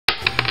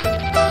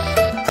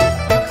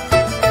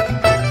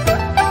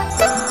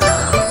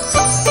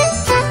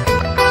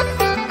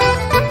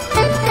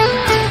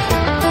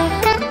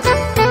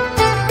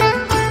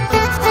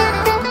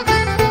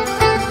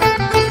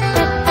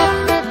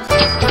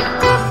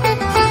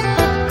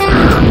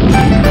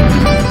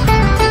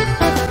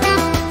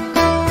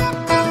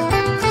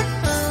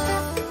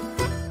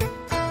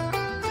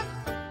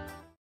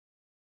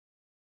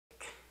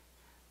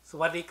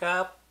วัสดีครั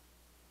บ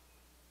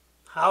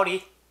Howdy.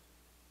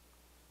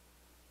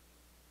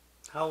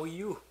 How are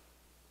you?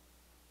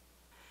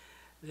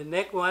 The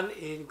next one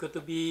is going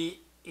to be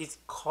is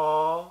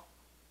called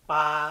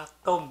Pla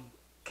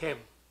khem.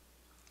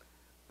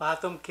 Pla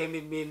khem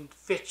it means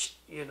fish,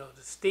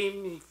 the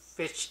steamy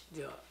fish,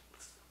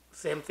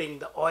 same thing,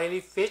 the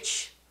oily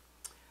fish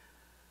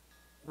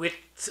with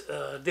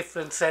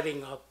different setting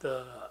of the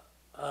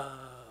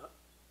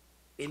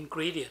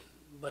ingredient,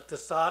 but the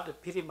sauce is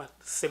pretty much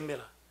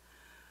similar.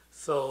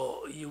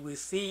 So you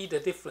will see the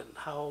difference,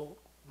 how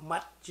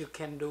much you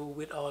can do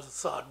with all the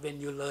sauce when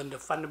you learn the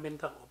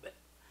fundamental of it.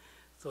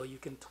 So you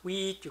can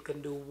tweak, you can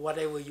do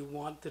whatever you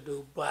want to do,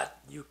 but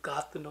you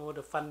got to know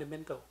the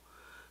fundamental,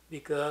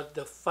 because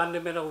the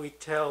fundamental will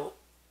tell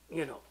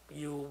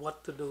you what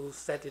to do,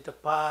 set it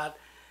apart.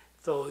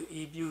 So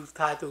if you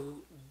try to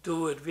do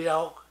it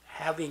without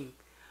having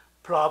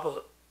proper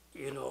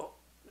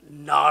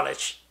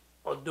knowledge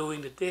of doing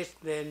the dish,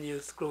 then you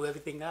screw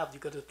everything up. You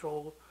got to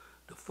throw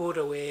the food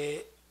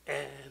away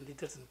and it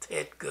doesn't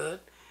taste good.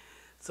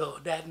 So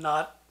that's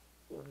not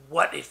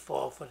what it's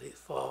for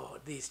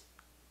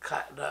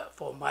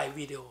my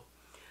video.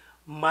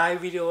 My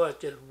video, I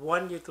just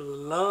want you to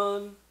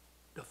learn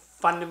the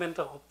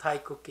fundamental of Thai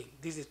cooking.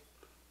 This is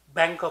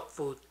Bangkok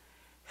food,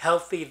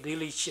 healthy,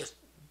 delicious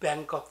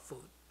Bangkok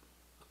food.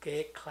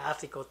 Okay,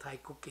 classical Thai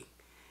cooking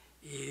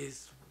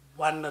is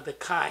one of the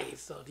kinds,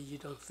 so you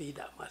don't see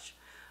that much.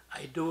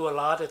 I do a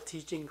lot of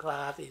teaching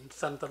class in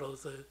Santa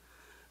Rosa,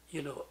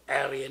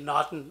 area,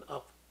 northern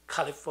of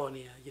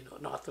California,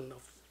 northern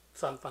of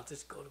San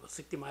Francisco, about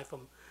 60 miles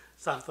from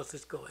San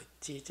Francisco. I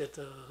teach at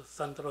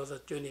Santa Rosa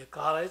Junior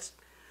College,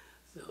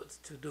 so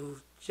to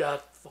do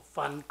just for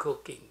fun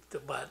cooking.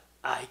 But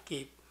I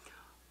keep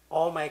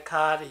all my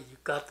class, you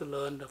got to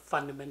learn the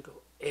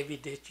fundamental every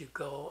dish you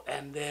go,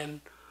 and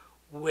then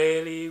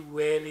very,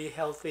 very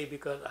healthy,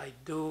 because I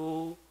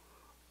do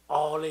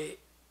all the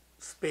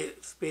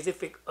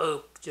specific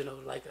herbs,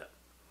 like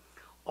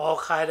all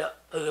kind of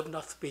herb,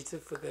 not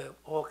specific herb,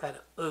 all kind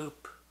of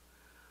herb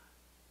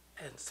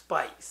and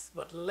spice,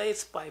 but less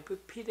spice,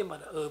 but pretty much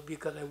herb,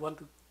 because I want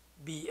to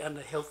be on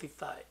a healthy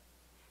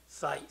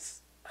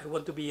size. I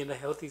want to be in a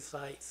healthy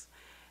size,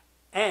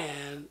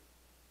 and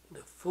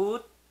the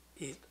food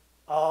is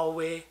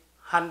always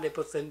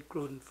 100%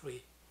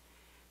 gluten-free,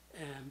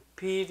 and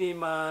pretty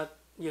much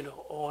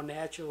all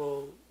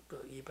natural.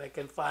 If I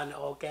can find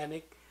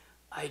organic,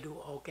 I do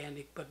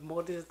organic, but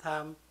most of the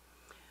time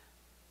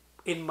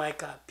in my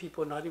car,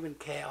 people not even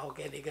care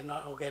organic and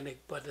not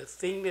organic, but the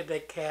thing that they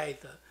care is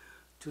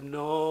to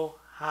know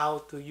how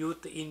to use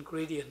the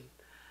ingredient,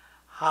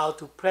 how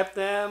to prep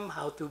them,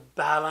 how to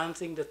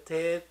balancing the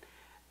taste,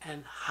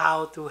 and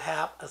how to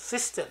have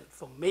assistance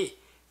from me.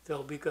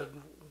 So because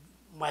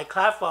my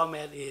class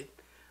format is,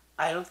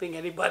 I don't think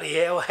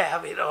anybody else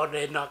have it, or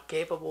they're not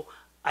capable.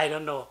 I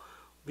don't know,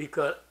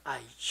 because I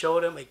show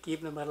them, I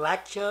give them a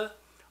lecture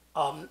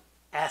on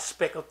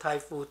aspect of Thai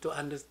food to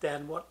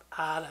understand what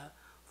are the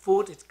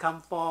food it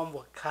come from,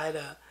 what kind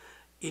of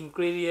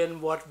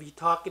ingredient, what we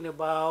talking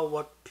about,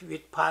 what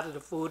part of the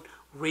food,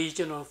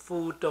 regional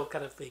food, those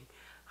kind of thing,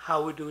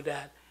 how we do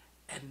that.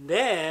 And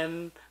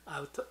then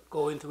I'll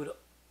go into the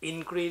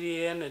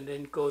ingredient, and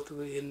then go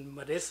to in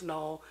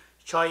medicinal,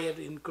 choice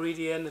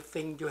ingredient, the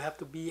thing you have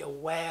to be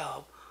aware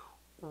of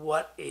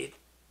what it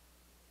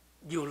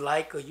you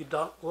like or you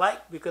don't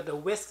like, because the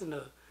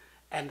Westerner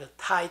and the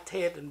Thai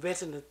taste and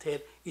Westerner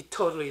taste is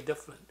totally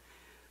different.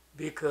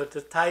 Because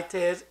the Thai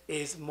taste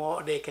is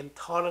more, they can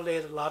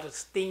tolerate a lot of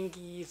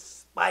stinky,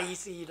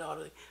 spicy,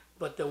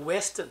 but the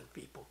Western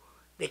people,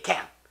 they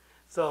can't.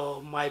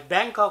 So my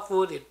Bangkok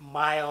food is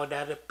mild,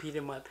 that is pretty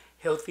much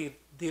healthy,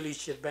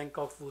 delicious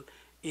Bangkok food.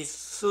 It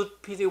suits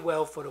pretty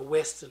well for the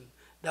Western.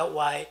 That's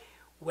why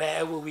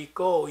wherever we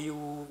go,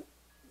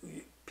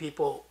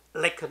 people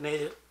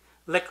recognize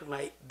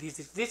this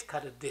is this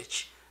kind of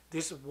dish.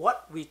 This is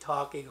what we're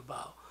talking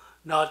about.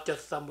 Not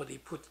just somebody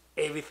put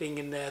everything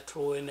in there,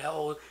 throw in there,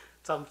 oh,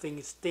 something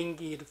is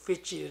stinky,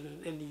 fishy,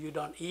 and you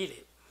don't eat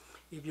it.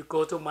 If you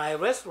go to my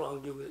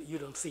restaurant, you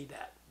don't see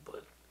that.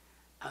 But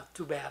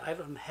too bad, I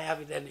don't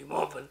have it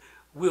anymore, but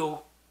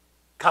we'll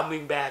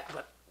coming back,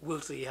 but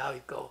we'll see how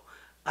it goes.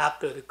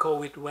 After the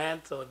COVID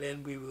went, so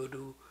then we will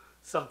do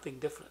something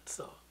different.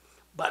 So,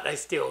 but I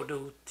still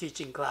do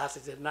teaching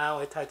classes, and now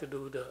I try to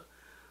do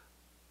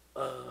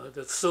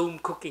the Zoom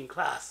cooking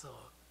class. So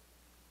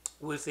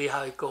we'll see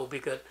how it goes,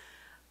 because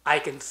I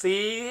can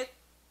see it,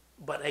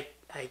 but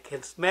I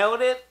can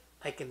smell it,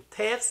 I can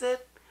taste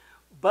it,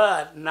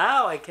 but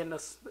now I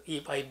cannot,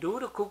 if I do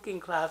the cooking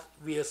class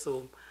via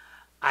Zoom,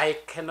 I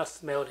cannot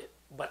smell it,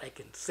 but I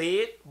can see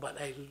it, but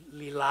I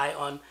rely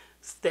on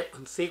step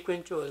and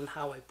sequential and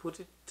how I put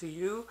it to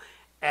you,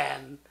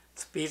 and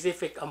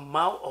specific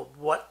amount of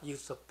what you're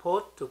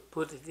supposed to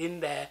put it in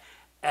there,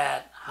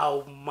 and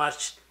how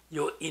much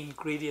your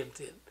ingredients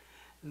in.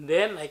 And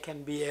then I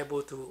can be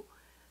able to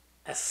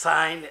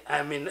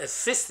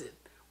assist it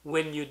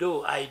when you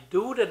do. I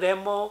do the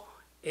demo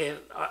in,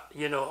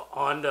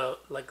 on the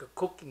like a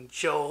cooking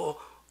show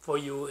for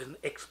you and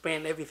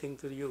explain everything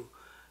to you.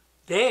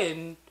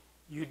 Then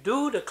you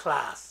do the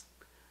class,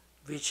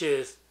 which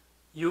is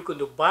you're going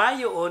to buy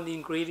your own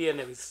ingredient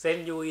and we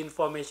send you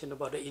information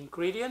about the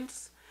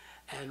ingredients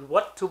and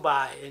what to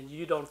buy, and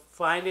you don't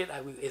find it,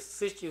 I will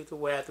assist you to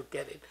where to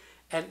get it.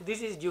 And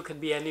this is, you can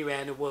be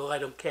anywhere in the world, I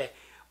don't care.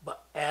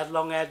 But as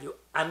long as you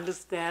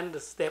understand the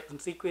step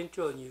and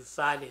sequential and you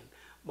sign in.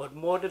 But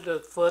more than the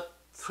first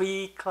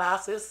 3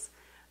 classes,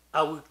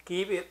 I will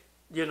give it,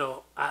 you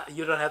don't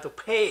have to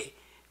pay,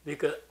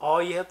 because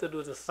all you have to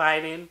do is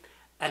sign in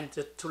and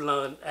just to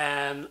learn.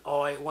 And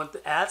all I want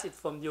to ask is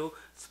from you,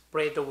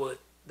 spread the word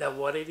that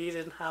what it is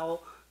and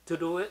how to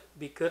do it,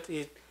 because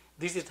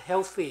this is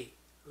healthy,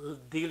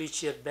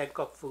 delicious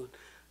Bangkok food.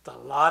 There's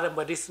a lot of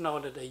medicinal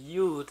that they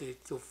use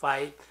to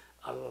fight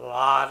a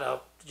lot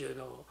of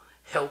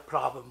health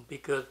problem,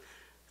 because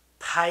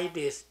Thai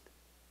dish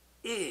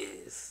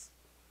is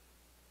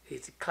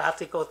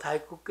classical Thai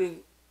cooking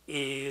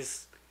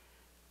is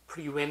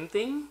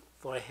preventing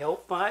for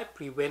health wise,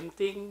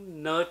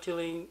 preventing,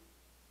 nurturing,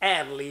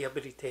 and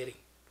rehabilitating.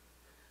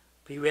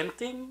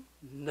 Preventing,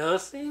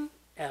 nursing,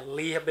 and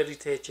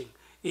rehabilitating.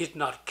 It's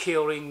not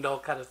curing, no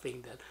kind of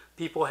thing that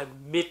people have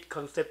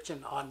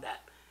misconception on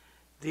that.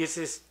 This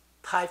is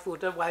Thai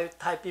food. That's why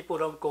Thai people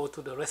don't go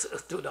to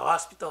the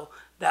hospital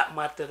that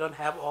much. They don't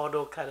have all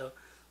those kind of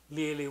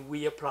really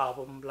weird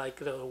problems like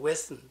the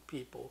Western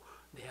people.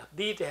 They have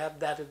this, they have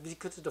that,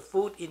 because of the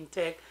food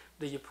intake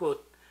that you put.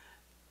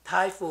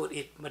 Thai food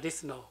is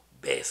medicinal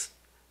based,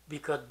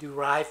 because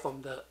derived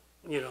from the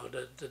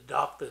the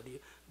doctor,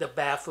 the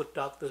barefoot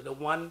doctor, the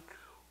one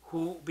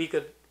who,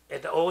 because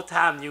at the old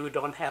time you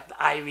don't have the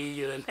IV,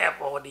 you don't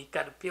have all these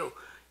kind of pills.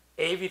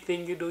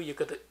 Everything you do, you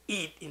got to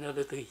eat in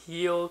order to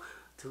heal,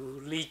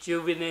 to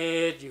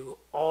rejuvenate you,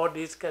 all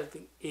this kind of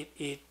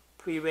thing.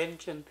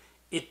 Prevention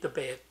is the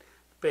best,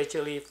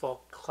 especially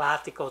for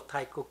classical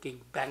Thai cooking,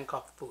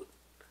 Bangkok food.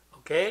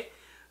 Okay,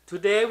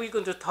 today we're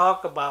going to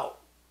talk about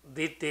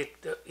this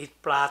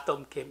pla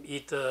tom khem.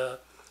 It's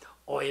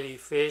oily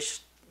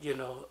fish,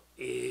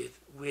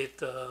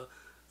 with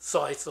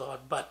soy sauce,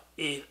 but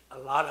it's a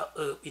lot of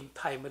herb in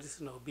Thai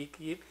medicinal.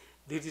 Because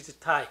this is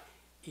Thai,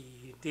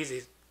 this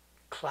is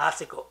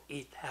classical.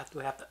 It has to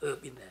have the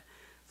herb in there.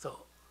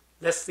 So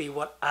let's see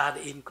what are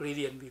the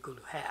ingredients we're going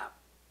to have.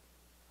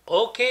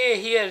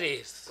 Okay, here it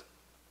is.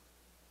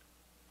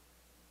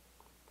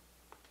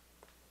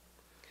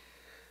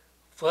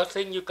 First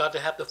thing, you got to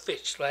have the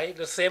fish, right?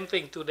 The same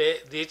thing today.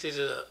 This is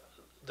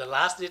the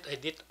last dish I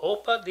did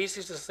Opah. This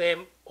is the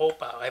same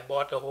Opah. I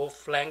bought the whole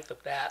flank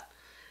of that.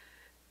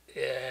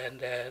 And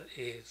then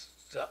it's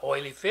the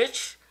oily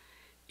fish.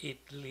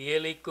 It's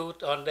really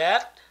good on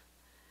that.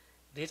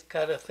 This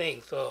kind of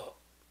thing. So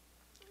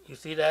you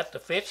see that, the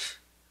fish,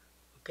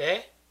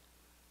 okay?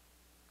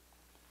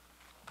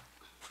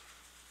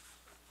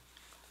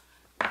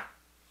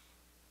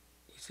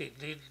 You see,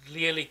 this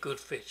really good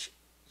fish.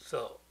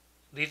 So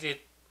this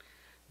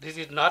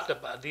is not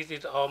about, this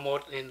is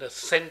almost in the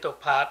center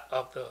part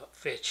of the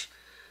fish.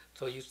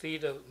 So you see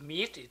the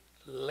meat, it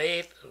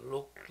laid,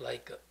 look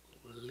like a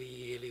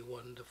really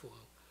wonderful,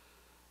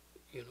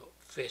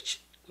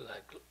 fish,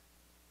 like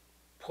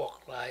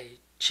pork rice,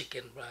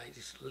 chicken rice.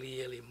 It's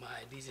really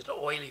mine. This is the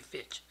oily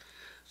fish.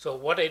 So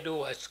what I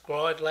do, I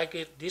scrawl it like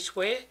it this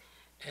way,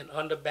 and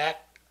on the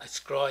back I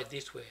scrawl it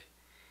this way.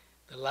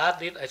 The last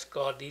bit I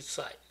scrawl this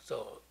side.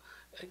 So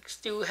I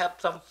still have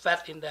some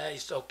fat in there.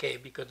 It's okay,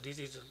 because this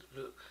is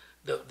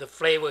the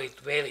flavor is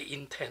very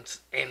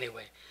intense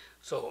anyway.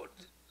 So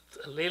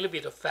a little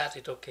bit of fat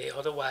is okay.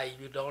 Otherwise,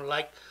 you don't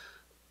like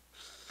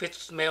fish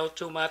smell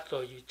too much,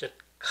 so you just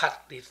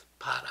cut this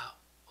part out.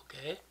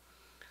 Okay,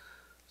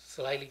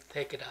 slightly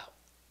take it out.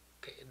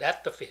 Okay,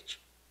 that's the fish.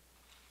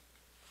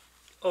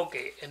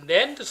 Okay, and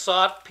then the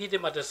sauce, pretty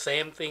much the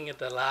same thing as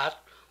the last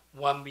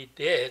one we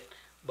did,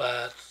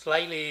 but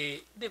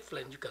slightly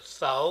different. You got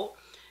salt,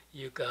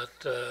 you got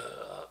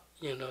the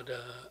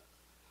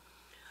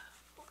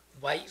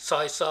white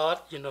soy sauce,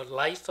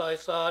 light soy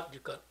sauce, you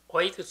got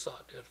oyster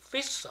sauce, you got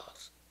fish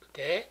sauce.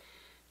 Okay,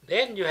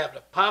 then you have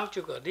the palm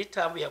sugar. This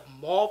time we have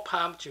more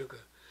palm sugar,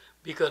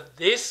 because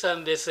this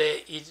one they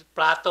say is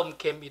pla tom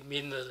khem. It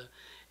means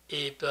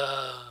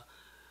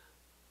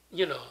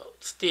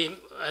steam.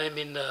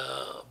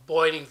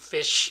 Boiling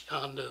fish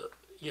on the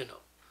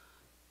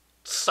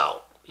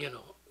salt.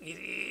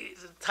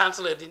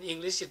 Translate in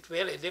English it's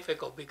very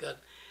difficult, because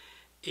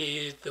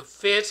it's the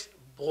fish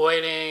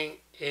boiling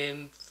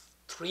in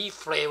 3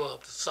 flavors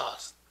of the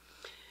sauce.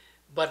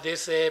 But they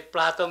say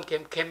pla tom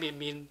khem can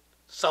mean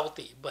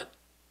salty, but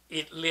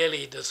it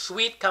really, the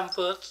sweet comes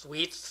first,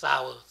 sweet,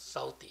 sour,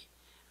 salty.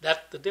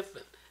 That's the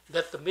difference.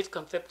 That's the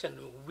misconception.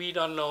 We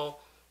don't know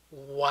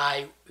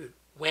why it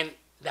went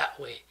that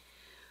way.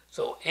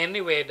 So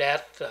anyway,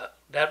 that's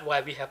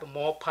why we have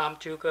more palm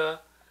sugar.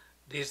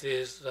 This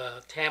is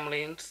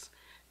tamarins,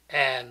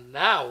 and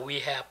now we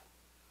have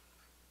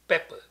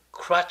pepper,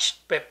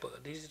 crushed pepper.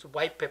 This is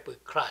white pepper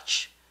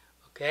crushed.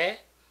 Okay,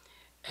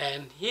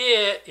 and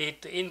here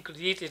the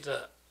ingredient is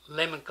a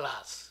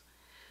lemongrass.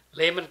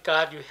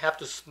 Lemongrass, you have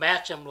to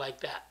smash them like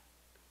that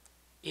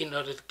in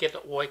order to get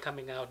the oil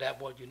coming out. That's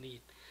what you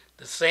need.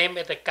 The same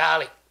as the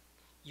garlic.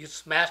 You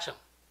smash them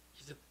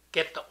to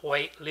get the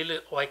oil, little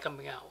oil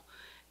coming out.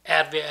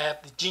 And we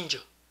have the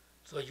ginger.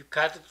 So you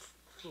cut it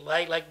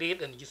like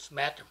this and you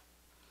smash them.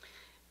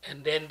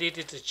 And then this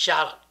is the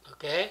shallot,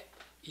 okay?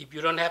 If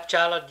you don't have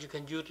shallot, you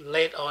can use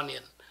red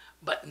onion,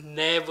 but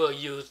never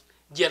use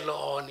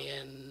yellow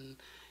onion,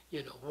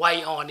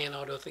 white onion,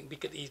 all those things,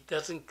 because it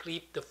doesn't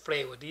keep the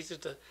flavor. This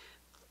is a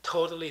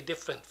totally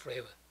different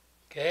flavor,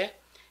 okay?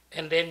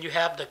 And then you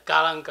have the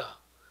galangal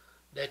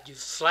that you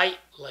slice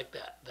like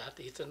that. That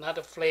is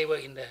another flavor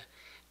in there.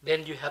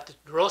 Then you have the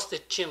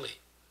roasted chili,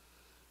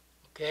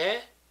 okay?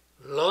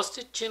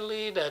 Roasted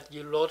chili that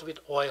you roast with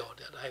oil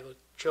that I will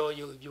show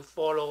you. If you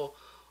follow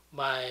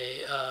my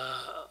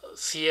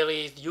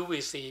series, you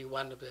will see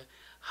one of the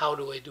how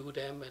do I do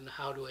them and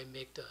how do I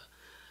make the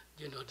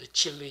the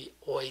chili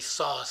oil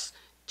sauce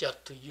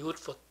just to use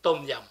for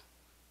tom yum.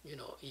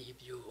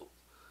 If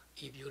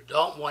you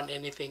don't want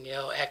anything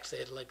else,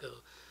 access like a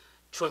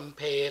shrimp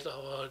paste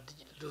or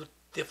do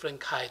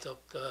different kinds of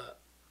the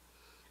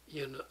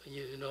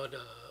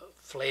the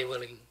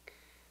flavoring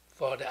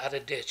for the other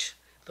dish.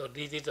 So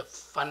this is the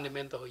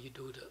fundamental. You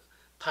do the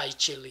Thai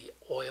chili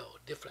oil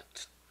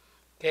different,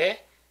 okay?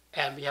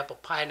 And we have a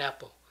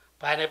pineapple.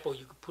 Pineapple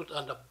you can put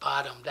on the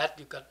bottom. That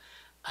you got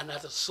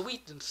another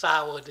sweet and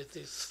sour that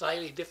is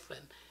slightly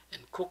different,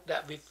 and cook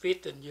that with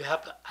fish. And you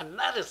have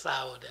another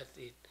sour that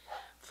is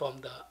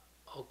from the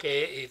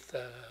it's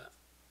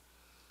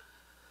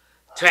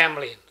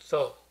tamarind.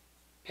 So,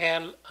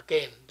 and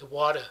again the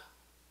water.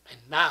 And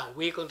now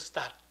we're going to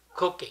start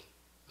cooking,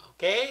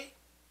 okay?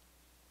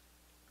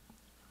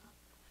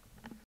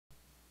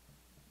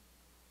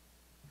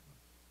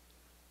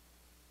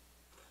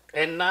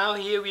 And now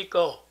here we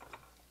go.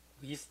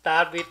 We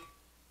start with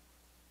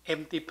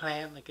empty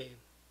pan again.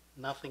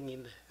 Nothing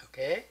in there,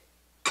 okay?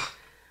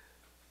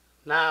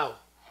 Now,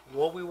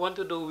 what we want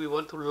to do, we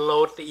want to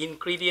load the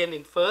ingredient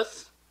in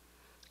first.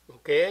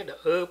 Okay, the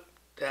herb,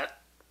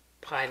 that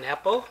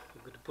pineapple.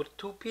 We're going to put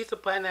 2 pieces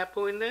of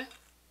pineapple in there.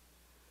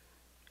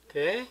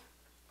 Okay,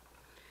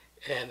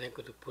 and I'm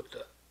going to put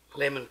the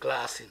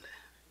lemongrass in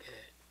there.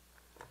 Okay,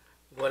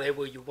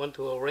 whatever you want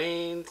to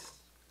arrange,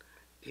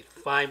 it's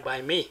fine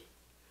by me.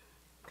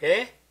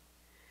 Okay,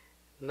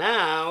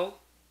 now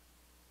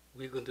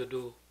we're going to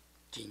do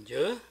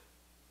ginger.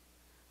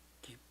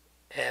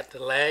 Add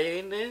the layer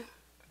in there.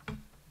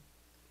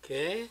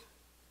 Okay,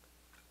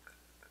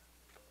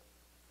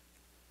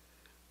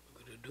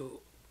 we're going to do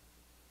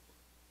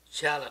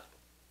shallot.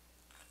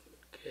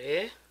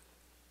 Okay.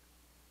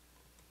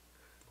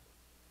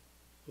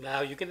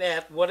 Now you can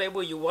add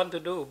whatever you want to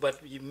do,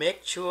 but you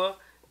make sure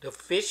the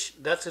fish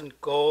doesn't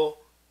go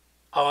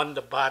on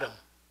the bottom.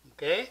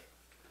 Okay.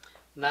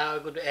 Now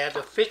I'm going to add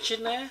the fish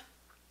in there.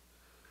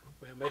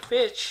 Where's my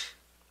fish?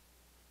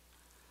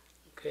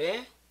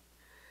 Okay.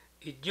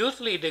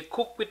 Usually they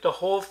cook with the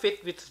whole fish,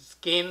 with the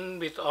skin,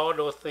 with all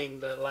those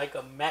things, like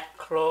a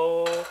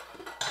mackerel,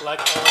 like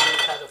all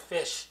these kind of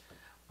fish.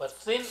 But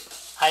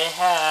since I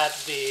had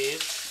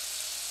this,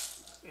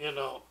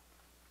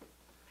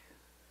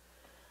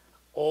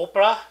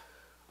 Opah,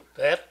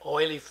 that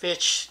oily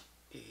fish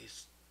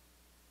is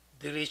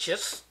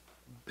delicious,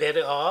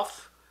 better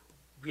off.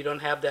 We don't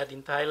have that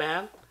in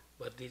Thailand,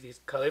 but this is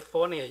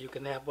California. You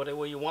can have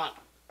whatever you want.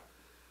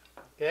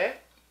 Okay,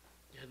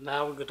 and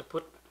now we're going to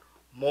put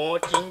more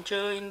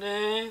ginger in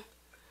there.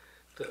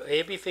 So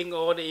everything,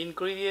 all the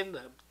ingredients,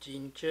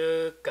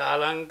 ginger,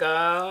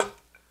 galangal,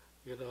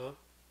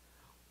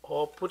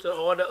 or put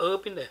all the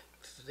herb in there.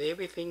 So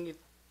everything is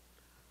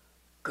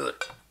good.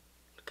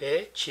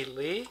 Okay,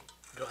 chili,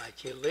 dry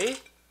chili,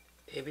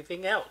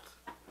 everything else.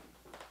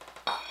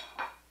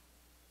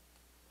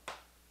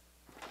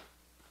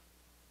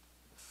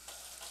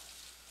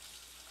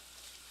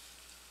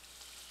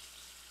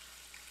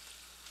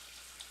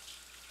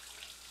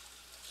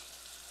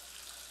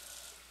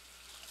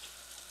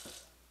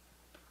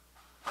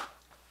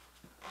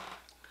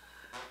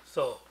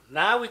 So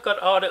now we got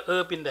all the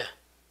herb in there.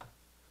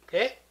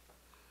 Okay,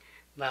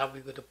 now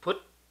we're going to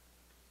put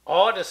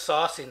all the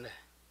sauce in there.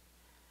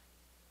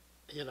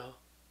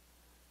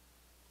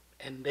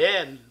 And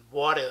then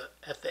water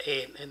at the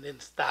end, and then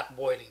start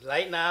boiling.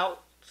 Right now,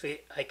 see,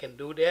 I can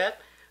do that.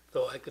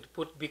 So I could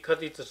put,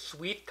 because it's a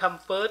sweet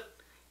comfort,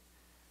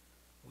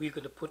 we're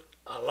going to put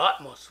a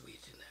lot more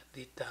sweet in that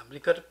this time.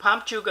 Because the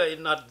palm sugar is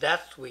not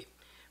that sweet,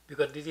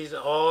 because this is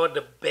all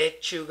the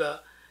best sugar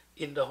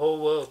in the whole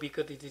world,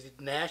 because it is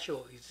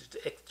natural. It's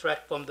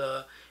extract from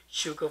the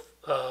sugar,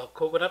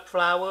 coconut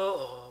flour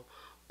or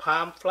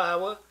palm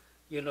flour.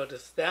 The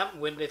stem,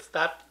 when they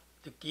start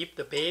to give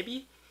the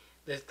baby,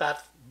 they start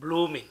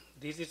blooming.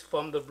 This is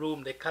from the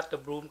bloom. They cut the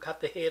bloom,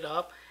 cut the head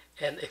off,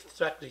 and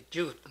extract the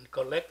juice and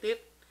collect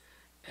it,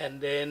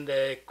 and then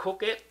they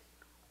cook it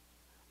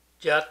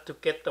just to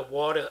get the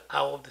water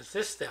out of the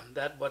system.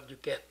 That's what you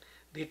get.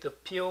 This is the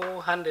pure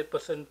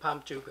 100%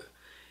 palm sugar.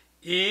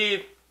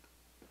 If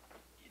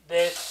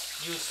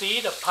you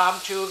see the palm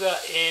sugar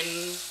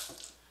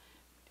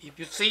if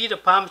you see the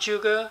palm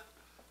sugar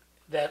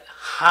that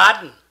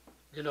harden,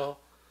 you know,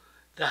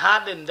 the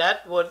harden,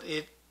 that what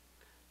is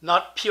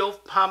not pure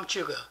palm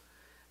sugar,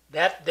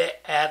 that they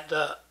add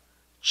the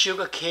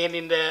sugar cane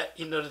in there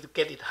in order to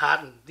get it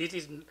hardened. This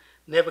is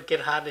never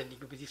get hardened, it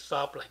will be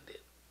soft like this.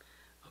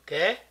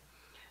 Okay,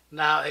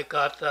 now I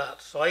got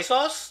soy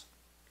sauce,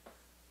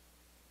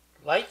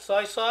 light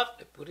soy sauce,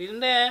 I put it in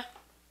there.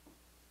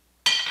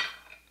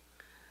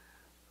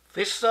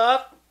 Fish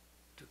sauce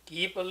to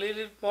keep a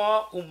little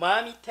more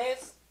umami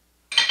taste,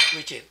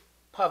 which is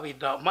probably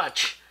not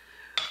much.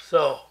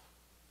 So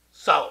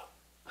salt,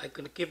 I'm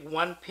going to give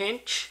 1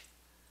 pinch,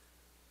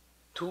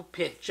 2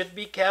 pinch. Just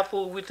be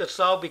careful with the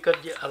salt because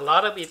a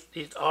lot of it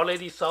is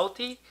already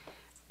salty.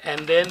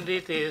 And then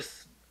this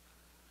is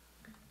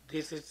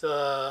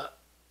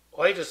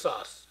oyster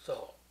sauce.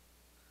 So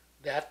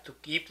that to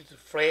keep the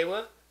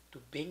flavor, to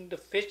bring the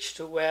fish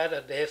to where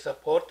that they're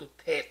supposed to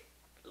taste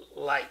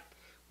like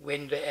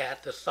when they add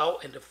the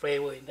salt and the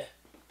flavor in there.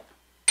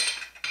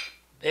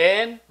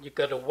 Then you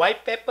got a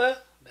white pepper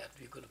that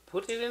we're going to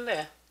put it in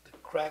there, the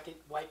cracked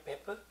white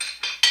pepper.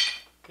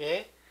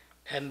 Okay,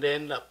 and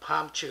then the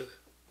palm sugar.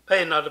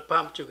 Hey, not the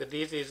palm sugar,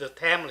 this is a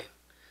tamarind.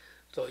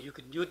 So you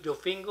can use your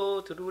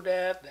finger to do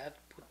that. That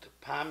put the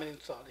palm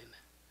salt in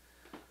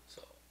there.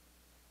 So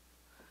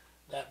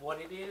that's what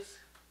it is.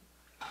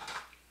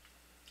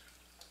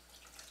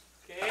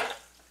 Okay.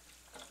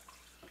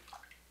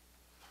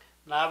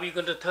 Now we're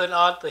going to turn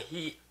on the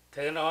heat.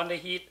 Turn on the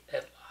heat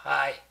at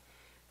high.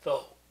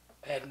 So,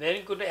 and then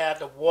you're going to add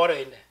the water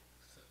in there.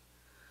 So,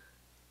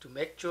 to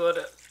make sure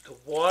that the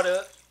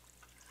water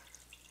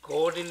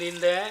goes in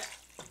there,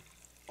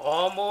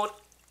 almost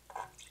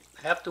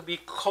have to be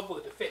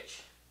covered the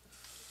fish.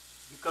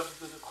 Because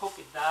you're going to cook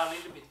it down a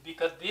little bit.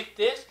 Because with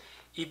this,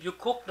 if you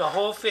cook the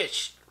whole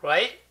fish,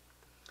 right?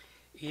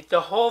 If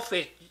the whole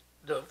fish,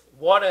 the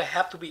water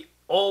have to be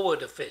over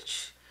the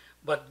fish.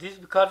 But this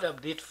because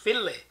of this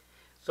fillet.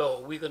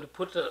 So we're going to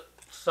put the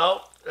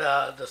salt,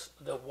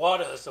 the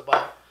water is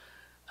about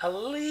a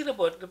little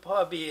bit,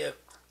 probably a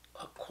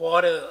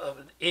quarter of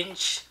an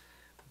inch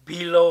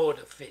below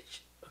the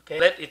fish. Okay,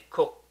 let it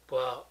cook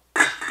for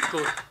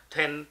good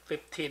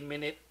 10-15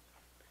 minutes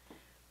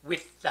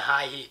with the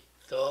high heat.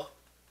 So,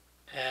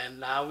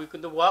 and now we're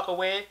going to walk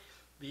away.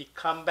 We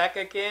come back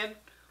again.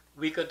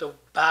 We're going to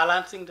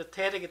balancing the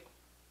taste.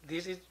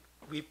 This is,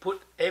 we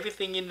put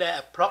everything in the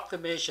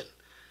approximation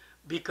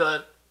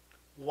because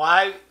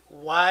why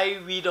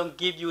we don't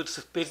give you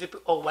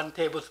specific 1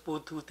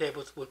 tablespoon, 2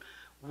 tablespoons.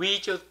 We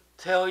just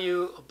tell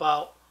you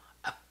about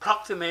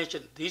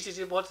approximation. This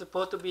is what's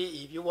supposed to be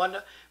if you want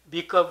to,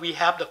 because we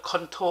have the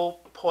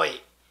control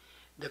point.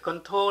 The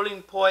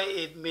controlling point,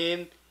 it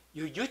means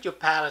you use your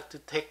palate to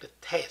take the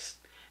taste.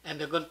 And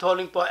the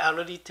controlling point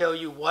already tell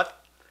you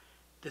what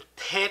the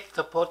taste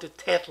supposed to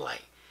taste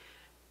like.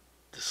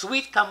 The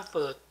sweet comes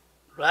first,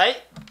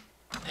 right?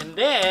 And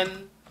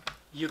then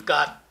you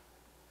got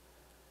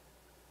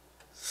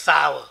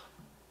sour.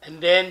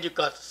 And then you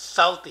got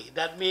salty.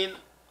 That means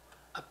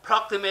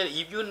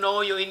approximately, if you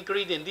know your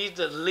ingredient, this is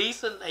the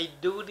reason I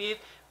do this,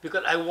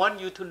 because I want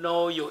you to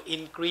know your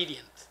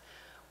ingredients.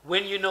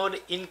 When you know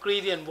the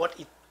ingredient, what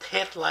it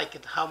tastes like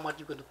and how much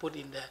you're going to put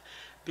in there.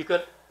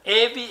 Because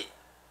every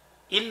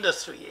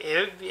industry,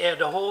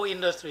 the whole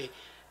industry,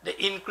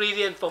 the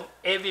ingredient from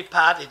every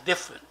part is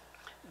different.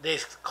 They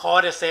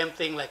call the same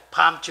thing like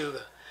palm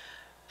sugar.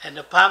 And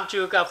the palm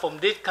sugar from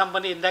this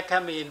company and that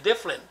company is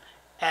different.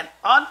 And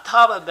on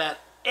top of that,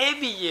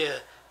 every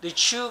year, the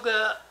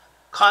sugar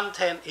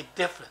content is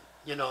different.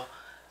 You know,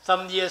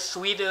 some years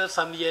sweeter,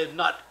 some years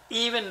not,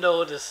 even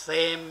though the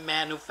same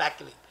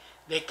manufacturing,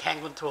 they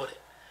can't control it.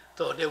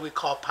 So they will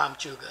call palm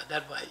sugar.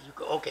 That's why you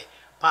go, okay,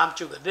 palm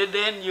sugar.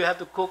 Then you have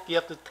to cook, you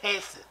have to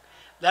taste it.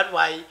 That's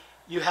why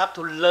you have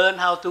to learn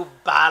how to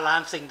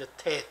balancing the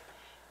taste.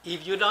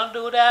 If you don't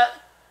do that,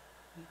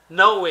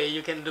 no way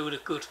you can do the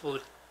good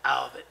food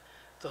out of it.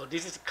 So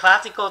this is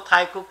classical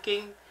Thai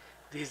cooking.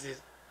 This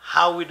is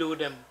how we do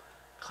them.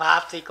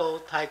 Classical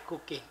Thai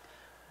cooking.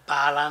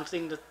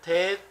 Balancing the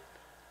taste,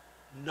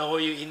 know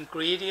your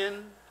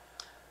ingredient,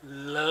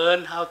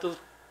 learn how to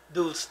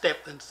do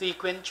step and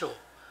sequential.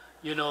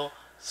 You know,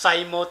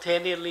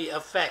 simultaneously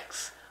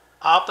affects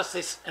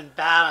opposites and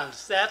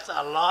balance. That's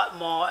a lot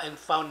more and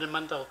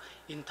fundamental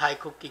in Thai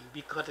cooking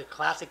because it's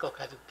classical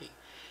Thai cooking.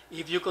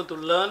 If you're going to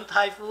learn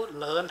Thai food,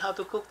 learn how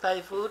to cook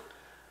Thai food,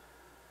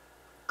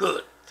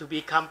 good. To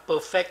become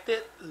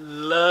perfected,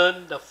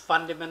 learn the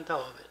fundamental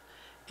of it.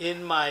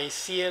 In my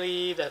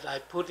series that I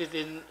put it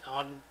in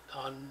on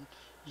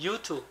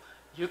YouTube,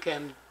 you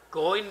can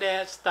go in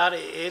there, study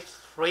it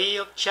free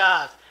of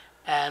charge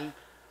and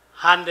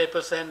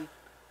 100%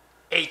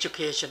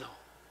 educational.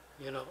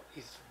 You know,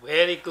 it's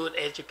very good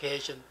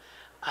education.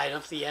 I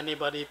don't see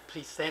anybody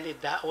present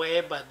it that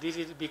way, but this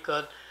is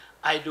because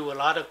I do a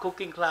lot of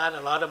cooking class.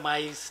 A lot of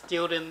my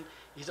students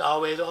is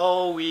always,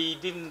 oh, we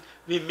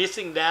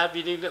missing that.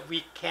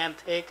 We can't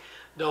take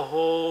the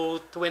whole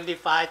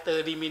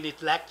 25-30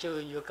 minute lecture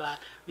in your class.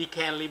 We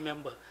can't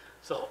remember.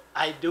 So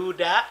I do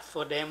that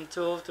for them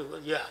too.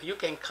 Yeah, you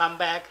can come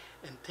back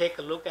and take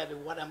a look at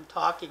what I'm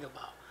talking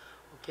about.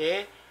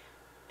 Okay,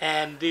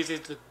 and this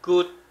is a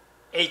good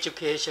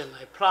education,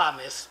 I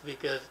promise,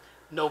 because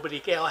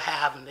nobody else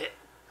having it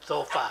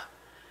so far.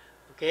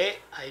 Okay,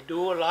 I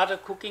do a lot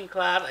of cooking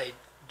class. I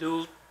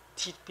do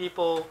teach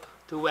people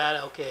to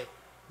where, okay,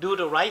 do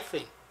the right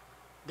thing.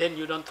 Then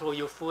you don't throw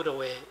your food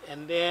away.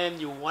 And then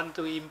you want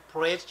to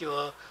impress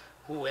your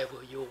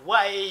whoever, your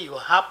wife, your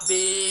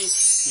hubby,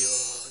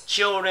 your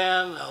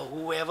children, or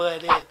whoever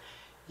it is.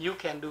 You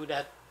can do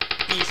that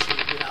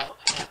easily without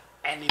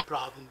any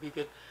problem,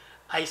 because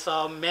I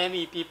saw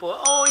many people,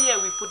 oh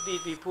yeah, we put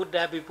this, we put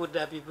that, we put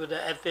that, we put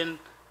that, and then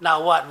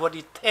now what? What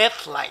it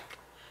tastes like?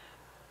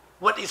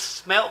 What it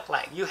smells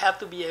like? You have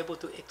to be able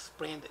to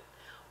explain it.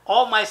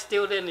 All my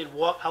students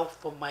walk out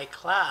from my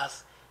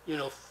class,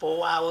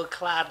 4-hour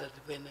class that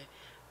when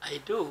I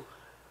do,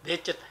 they're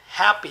just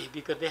happy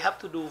because they have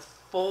to do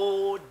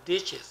 4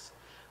 dishes,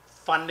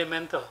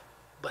 fundamental.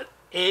 But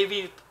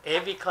every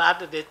class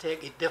that they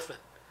take is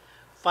different.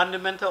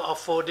 Fundamental of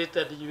 4 dishes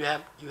that you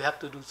have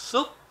to do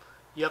soup,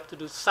 you have to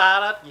do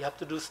salad, you have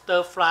to do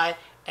stir fry,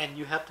 and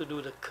you have to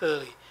do the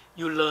curry.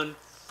 You learn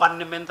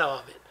fundamental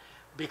of it.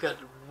 Because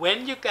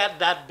when you get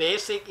that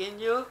basic in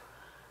you,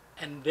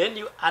 and then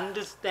you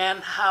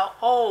understand how,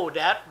 oh,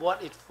 that's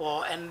what it's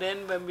for. And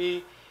then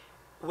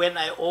when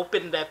I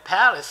open that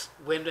palace,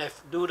 when I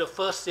do the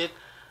first sit,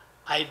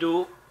 I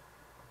do,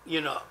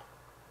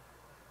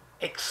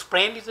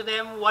 explain it to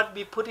them what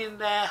we put in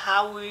there,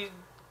 how we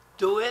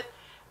do it,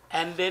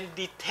 and then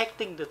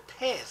detecting the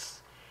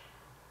taste.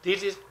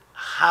 This is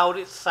how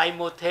it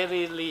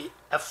simultaneously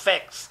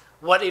affects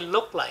what it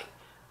looks like.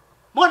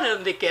 Most of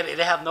them, they get it,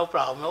 they have no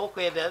problem.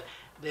 Okay,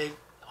 they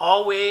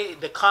always,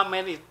 the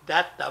comment is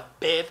that the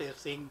best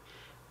thing,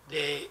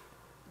 they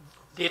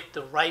did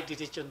the right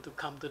decision to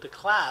come to the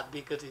class,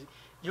 because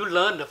you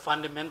learn the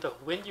fundamental.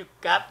 When you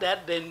got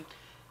that, then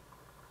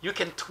you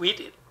can tweak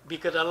it,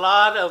 because a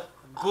lot of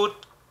good,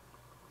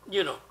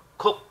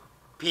 cook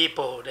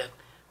people that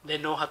they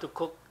know how to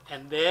cook,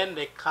 and then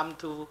they come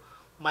to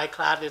my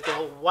class, they say,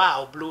 oh,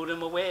 wow, blew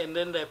them away, and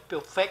then they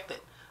perfect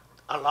it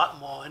a lot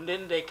more, and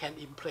then they can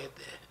impress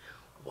their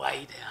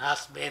wife, their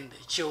husband,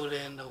 their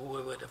children, or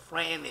whoever the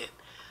friend is.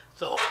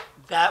 So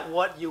that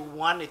what you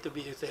want it to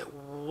be, you say,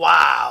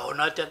 wow,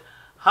 not just,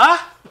 huh?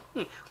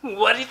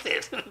 What is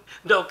it?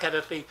 No kind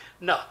of thing.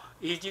 No,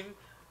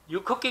 you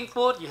cooking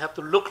food, you have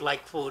to look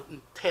like food,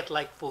 and taste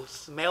like food,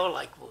 smell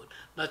like food.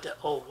 Not just,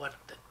 oh, what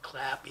the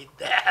crap is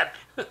that?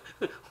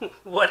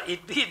 What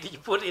it did you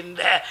put in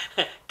there?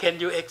 Can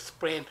you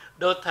explain?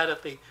 Those type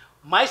of things.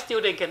 My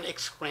students can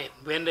explain.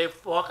 When they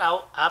walk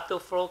out after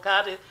 4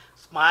 classes,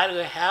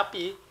 smile,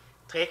 happy,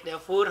 take their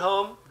food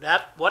home.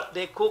 That's what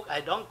they cook.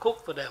 I don't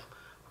cook for them,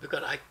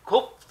 because I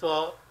cook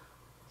for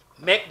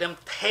make them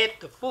taste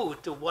the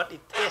food to what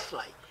it tastes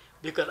like.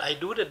 Because I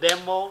do the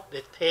demo,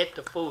 they taste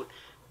the food.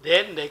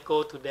 Then they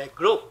go to their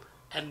group,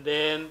 and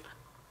then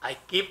I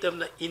give them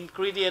the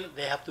ingredient.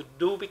 They have to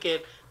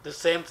duplicate the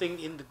same thing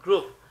in the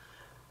group.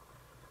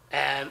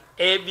 And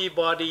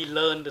everybody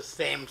learn the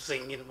same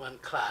thing in one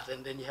class,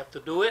 and then you have to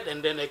do it,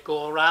 and then they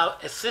go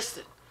around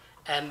assisted.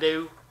 And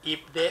if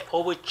they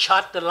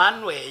overshot the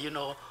runway,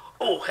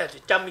 oh, has a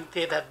jumping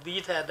taste, has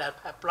this, has that,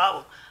 have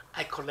problem,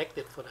 I collect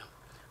it for them.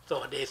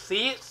 So they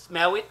see it,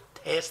 smell it,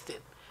 taste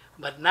it.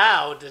 But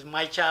now, this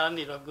my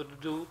challenge, I'm going to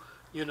do,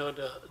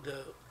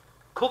 the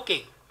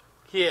cooking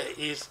here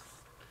is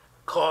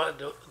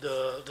called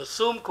the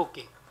Zoom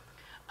cooking.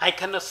 I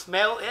cannot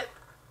smell it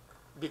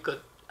because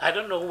I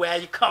don't know where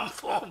you come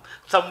from,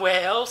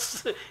 somewhere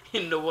else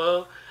in the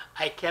world.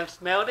 I can't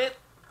smell it,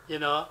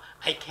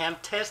 I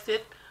can't taste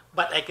it,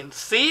 but I can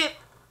see it,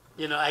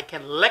 I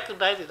can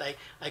recognize it.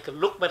 I can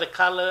look by the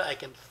color, I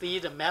can see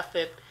the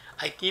method.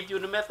 I give you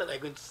the method, I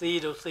can see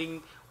those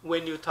things.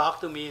 When you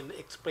talk to me and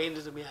explain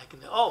it to me, I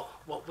can say, oh,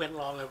 what went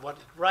wrong and what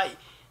is right,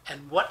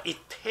 and what it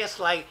tastes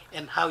like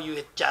and how you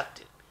adjust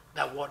it.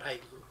 That's what I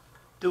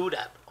do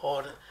that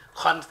all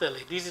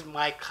constantly. This is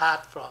my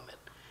card from it.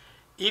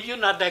 If you're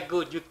not that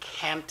good, you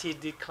can't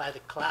teach this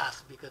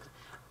class because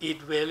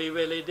it's really,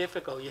 really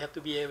difficult. You have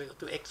to be able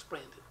to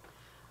explain it,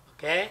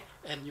 okay?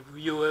 And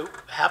you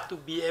have to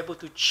be able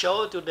to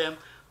show to them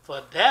for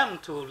them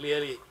to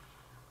really,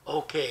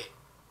 okay,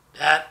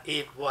 that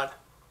is what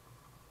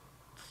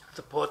it's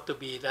supposed to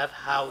be. That's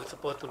how it's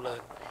supposed to learn.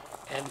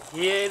 And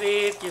here it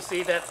is. You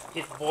see that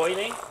it's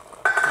boiling.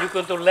 You're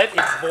going to let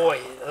it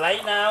boil.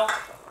 Right now,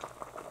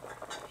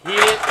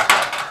 here,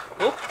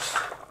 oops.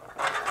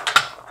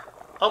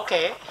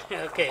 Okay,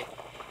 okay.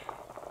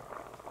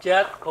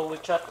 Just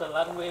overshot the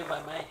runway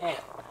by my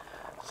hand.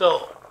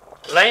 So,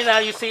 right now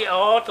you see a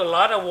lot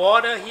of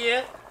water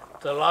here.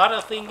 There's a lot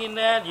of things in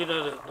there,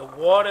 the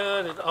water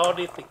and all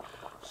these things.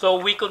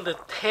 So we're going to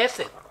test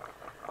it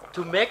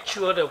to make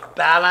sure the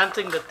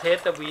balancing the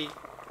taste that we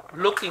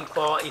looking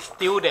for is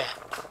still there.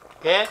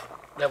 Okay?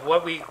 That's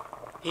what we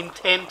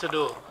intend to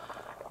do.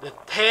 The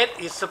taste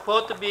is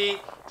supposed to be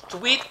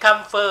sweet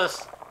come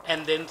first,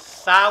 and then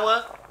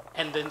sour,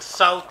 and then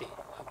salty.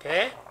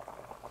 Okay?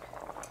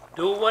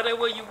 do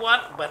whatever you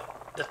want,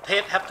 but the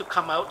taste have to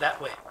come out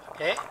that way.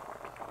 Okay.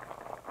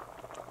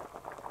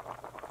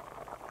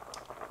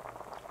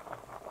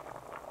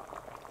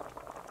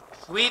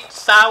 Sweet,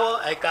 sour,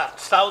 I got.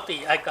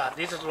 Salty, I got.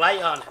 This is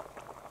light on it.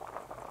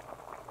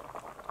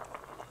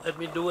 Let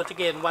me do it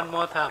again one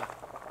more time.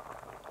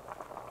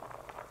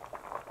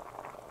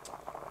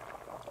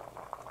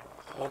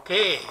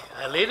 Okay,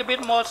 a little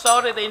bit more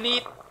salt that I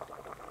need.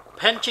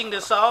 Pinching the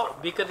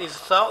salt because the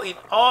salt is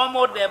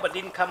almost there but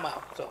didn't come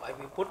out. So I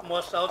will put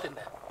more salt in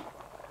there.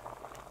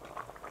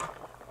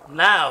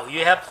 Now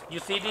you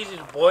see this is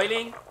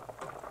boiling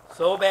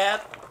so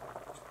bad.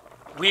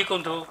 We're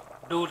going to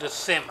do the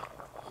sim.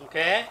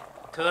 Okay?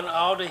 Turn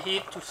all the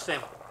heat to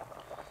sim.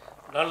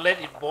 Don't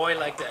let it boil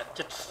like that.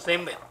 Just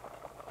sim it.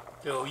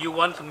 So you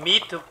want the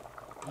meat to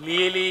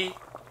really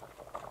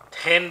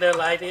tender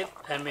like it.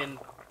 I mean,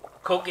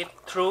 cook it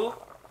through.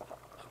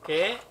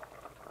 Okay?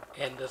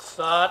 And the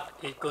salt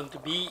is going to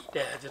be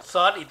there. The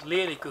salt is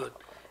really good.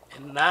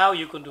 And now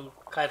you're going to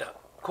kind of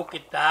cook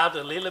it down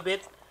a little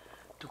bit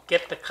to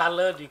get the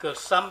color, because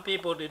some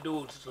people they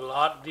do a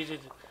lot. This is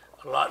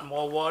a lot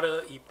more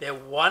water. If they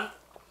want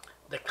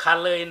the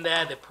color in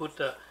there, they put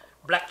the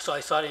black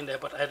soy sauce in there,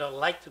 but I don't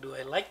like to do.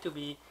 I like to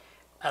be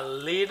a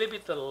little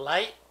bit of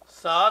light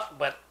sauce,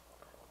 but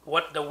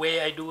the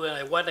way I do it,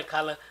 I want the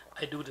color,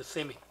 I do the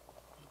simming.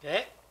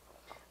 Okay?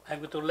 I'm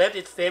going to let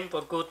it sim for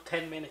a good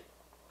 10 minutes.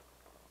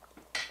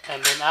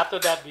 And then after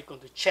that, we're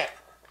going to check.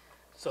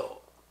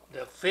 So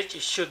the fish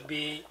should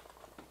be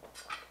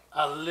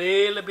a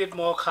little bit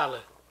more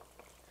color.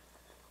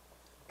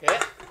 Okay?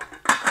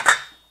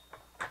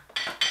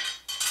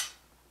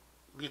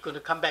 We're going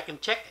to come back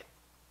and check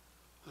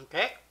it.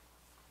 Okay?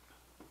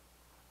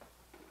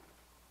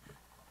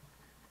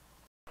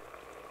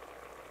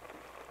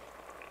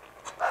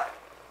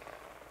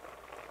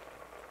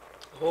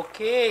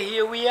 Okay,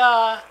 here we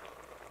are.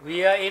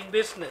 We are in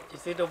business. You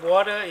see the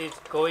water is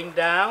going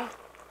down.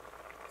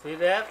 See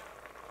that?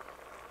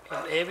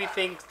 And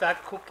everything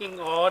start cooking,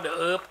 all the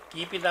herb,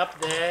 keep it up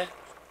there,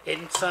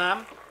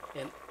 enzyme,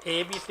 and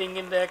everything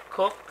in there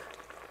cook.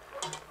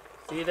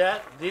 See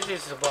that? This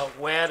is about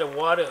where the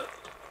water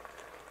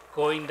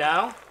going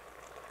down.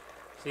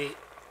 See,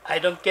 I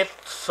don't get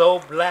so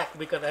black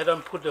because I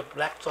don't put the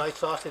black soy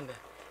sauce in there.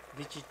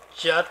 This is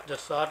just the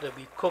sauce that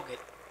we cook it.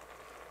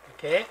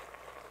 Okay?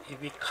 It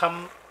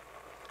become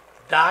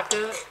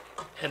darker,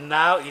 and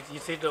now you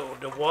see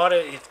the water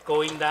is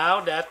going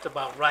down. That's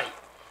about right.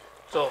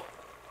 So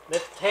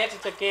let's taste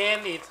it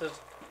again. It's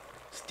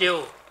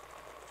still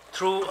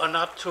true or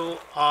not true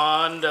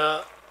on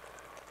the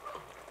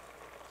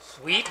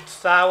sweet,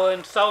 sour,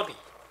 and salty.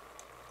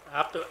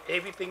 After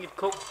everything is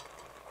cooked,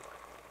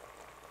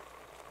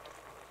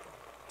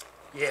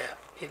 yeah,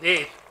 it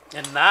is.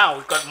 And now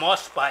we got more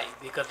spice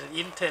because the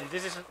intent.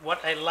 This is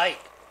what I like.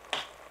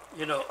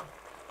 You know,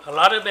 a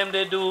lot of them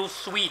they do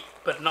sweet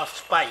but not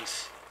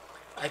spice.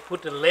 I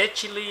put the red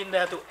chili in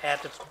there to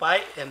add the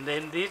spice, and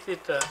then this is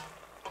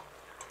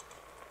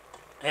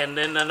and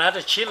then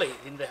another chili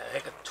in there. I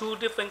got two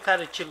different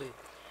kind of chili.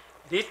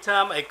 This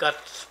time I got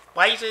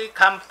spicy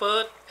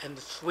comfort and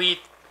sweet,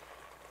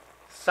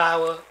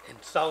 sour, and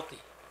salty.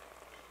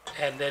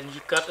 And then you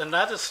got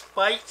another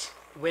spice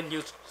when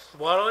you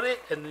swallow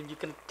it, and then you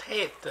can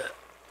taste the,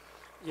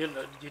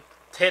 you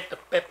taste the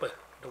pepper,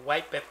 the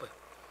white pepper.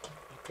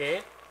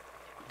 Okay,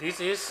 this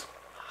is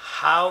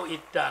how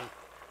it's done,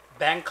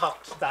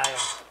 Bangkok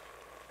style.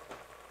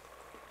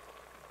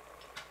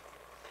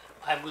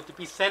 I'm going to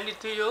be sending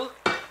to you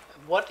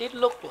what it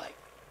looked like.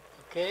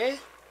 Okay.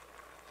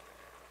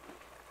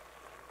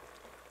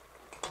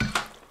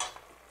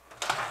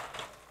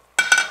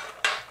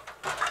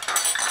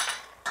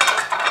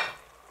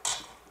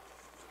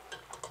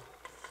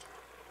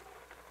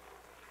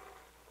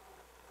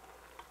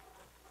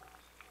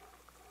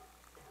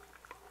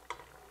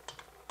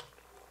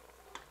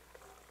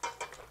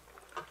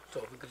 So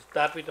we're going to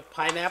start with the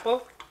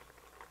pineapple.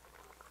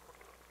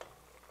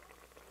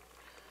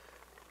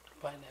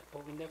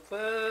 Pineapple in there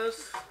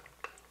first.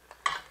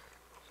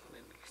 So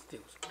let me still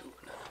do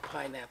another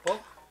pineapple.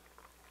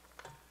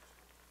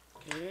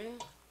 Okay.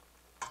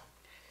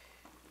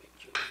 Make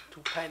sure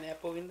two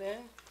pineapple in there.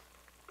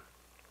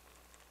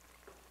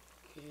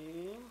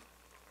 Okay.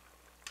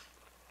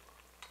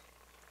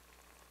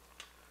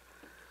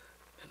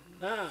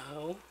 And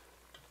now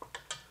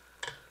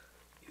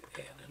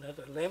add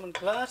another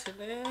lemongrass in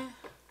there.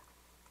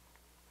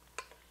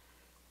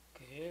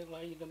 Okay,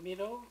 right in the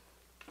middle.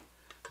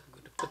 I'm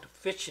going to put the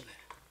fish in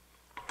there.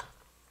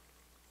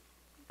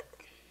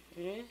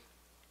 Okay.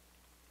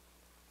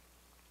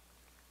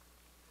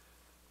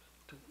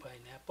 Two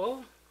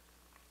pineapple.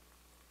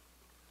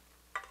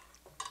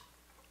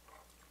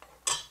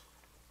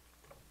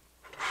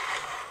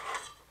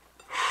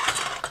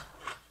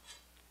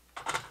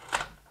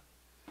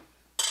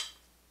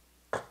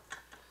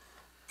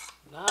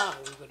 Now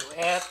we're going to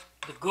add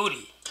the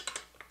goodie.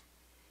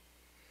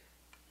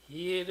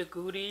 Here the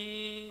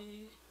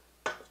goodie.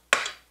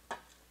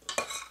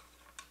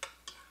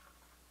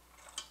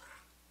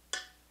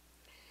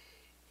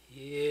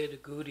 Here the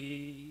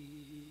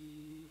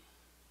goodie.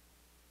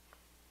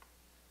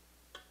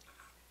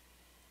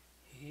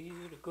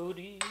 Here the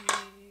goodie.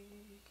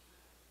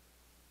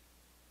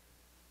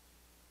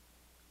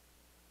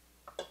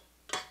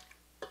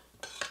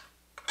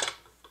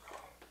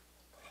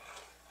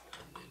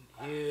 And then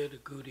here the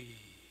goodie.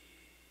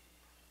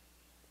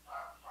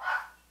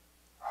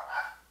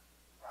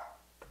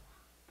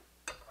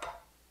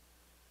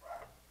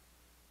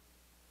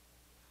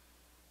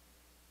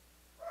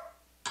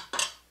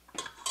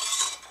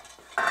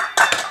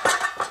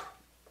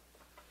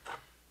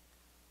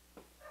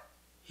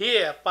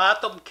 Here, Pla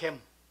Tom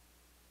Khem.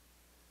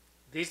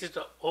 This is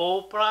the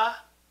Opah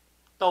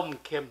Tom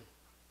Khem.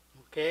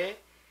 Okay,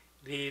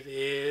 this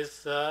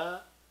is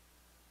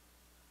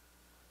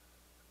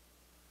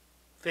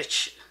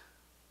fish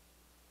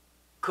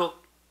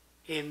cooked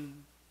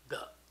in the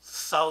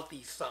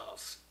salty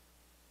sauce.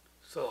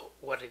 So,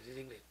 what is it in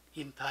English?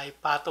 In Thai,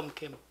 Pla Tom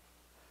Khem,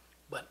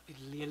 but it's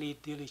really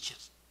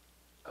delicious.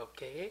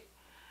 Okay,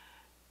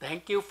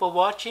 thank you for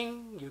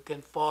watching. You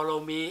can follow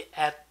me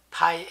at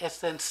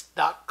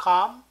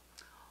thaiessence.com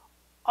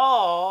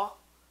or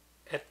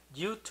at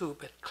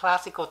YouTube at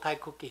Classical Thai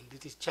Cooking.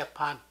 This is Chef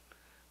Pan.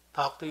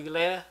 Talk to you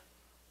later.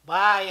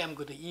 Bye. I'm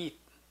going to eat.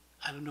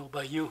 I don't know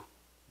about you.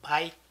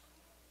 Bye.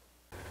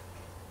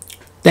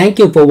 Thank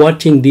you for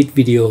watching this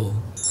video.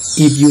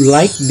 If you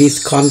like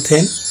this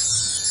content,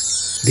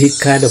 this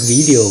kind of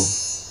video,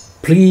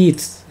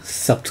 please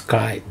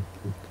subscribe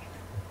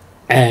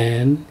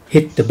and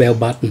hit the bell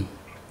button.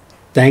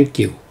 Thank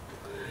you.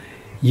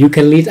 You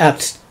can reach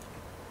us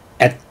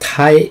at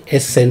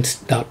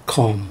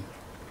thaiessence.com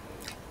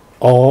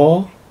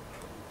or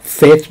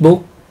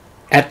Facebook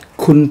at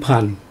Kun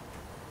Pan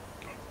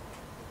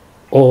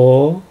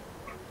or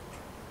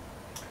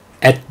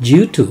at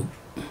YouTube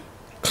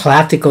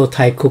Classical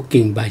Thai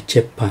Cooking by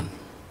Chef Pan.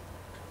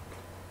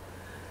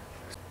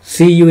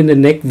 See you in the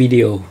next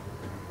video.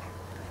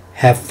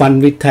 Have fun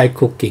with Thai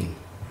cooking.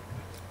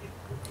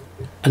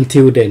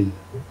 Until then,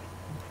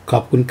 ขอ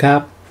บคุณครั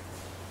บ